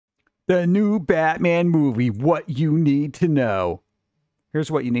The new Batman movie, What You Need to Know. Here's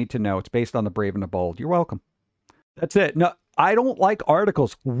what you need to know. It's based on The Brave and the Bold. You're welcome. That's it. No, I don't like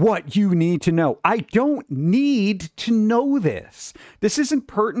articles. What you need to know. I don't need to know this. This isn't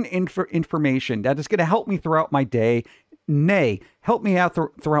pertinent information that is going to help me throughout my day. Nay, help me out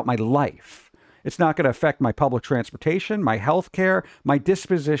throughout my life. It's not going to affect my public transportation, my health care, my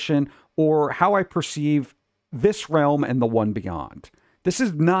disposition, or how I perceive this realm and the one beyond. This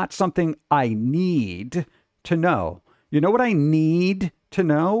is not something I need to know. You know what I need to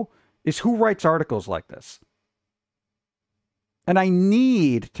know is who writes articles like this. And I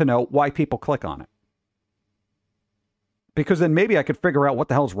need to know why people click on it. Because then maybe I could figure out what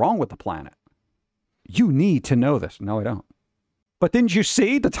the hell's wrong with the planet. You need to know this. No, I don't. But didn't you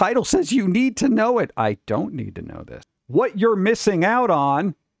see? The title says you need to know it. I don't need to know this. What you're missing out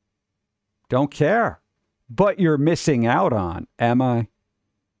on, don't care. But you're missing out on, am I?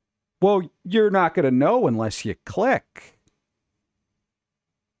 Well, you're not going to know unless you click.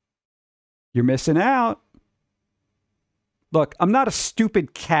 You're missing out. Look, I'm not a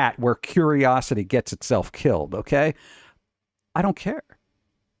stupid cat where curiosity gets itself killed, okay? I don't care.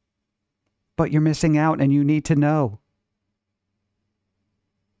 But you're missing out and you need to know.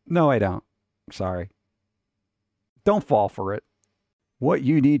 No, I don't. Sorry. Don't fall for it. What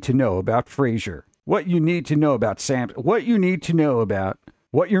you need to know about Frasier. What you need to know about Sam. What you need to know about.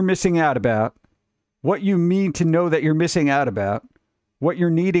 What you're missing out about. What you mean to know that you're missing out about. What you're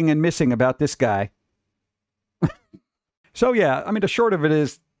needing and missing about this guy. So yeah, I mean, the short of it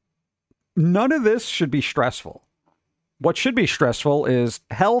is, none of this should be stressful. What should be stressful is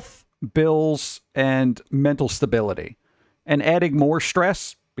health, bills, and mental stability. And adding more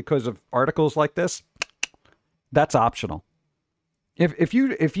stress because of articles like this, that's optional. If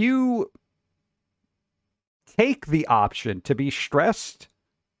you take the option to be stressed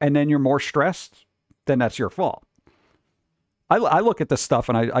and then you're more stressed, then that's your fault. I look at this stuff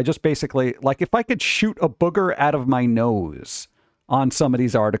and I just basically, like, if I could shoot a booger out of my nose on some of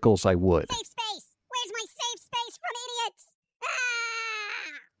these articles, I would. Safe space! Where's my safe space from idiots?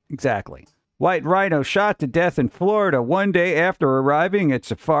 Ah! Exactly. White rhino shot to death in Florida one day after arriving at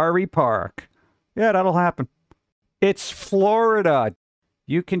Safari Park. Yeah, that'll happen. It's Florida.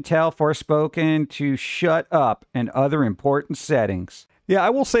 You can tell Forspoken to shut up and other important settings. Yeah, I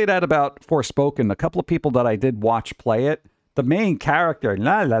will say that about Forspoken. A couple of people that I did watch play it, the main character,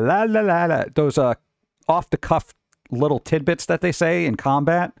 la la la la la la, those off-the-cuff little tidbits that they say in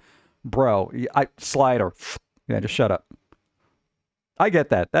combat, bro, slider, yeah, just shut up. I get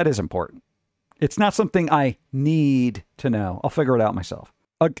that. That is important. It's not something I need to know. I'll figure it out myself.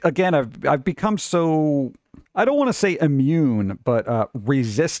 Again, I've become so, I don't want to say immune, but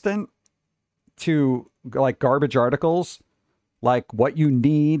resistant to like garbage articles, like what you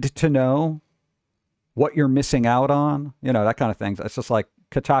need to know, what you're missing out on, you know, that kind of thing. It's just like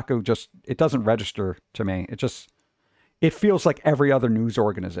Kotaku just, it doesn't register to me. It feels like every other news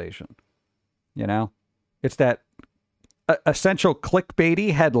organization, you know? It's that essential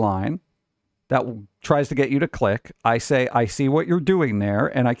clickbaity headline that tries to get you to click. I say, I see what you're doing there,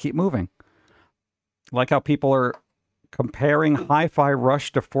 and I keep moving. Like how people are comparing Hi-Fi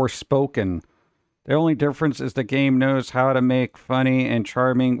Rush to Forspoken. The only difference is the game knows how to make funny and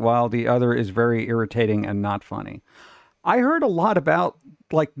charming, while the other is very irritating and not funny. I heard a lot about,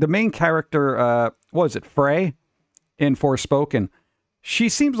 like, the main character, what was it, Frey in Forspoken. She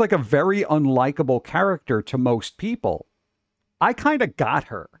seems like a very unlikable character to most people. I kind of got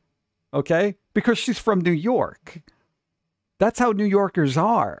her, okay? Because she's from New York. That's how New Yorkers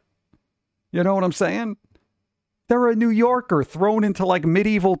are. You know what I'm saying? They're a New Yorker thrown into like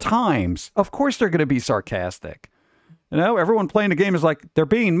medieval times. Of course they're going to be sarcastic. You know, everyone playing the game is like, they're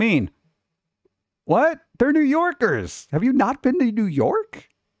being mean. What? They're New Yorkers. Have you not been to New York?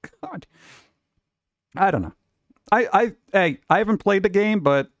 God. I don't know. I haven't played the game,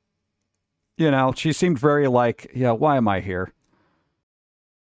 but, you know, she seemed very like, yeah, why am I here?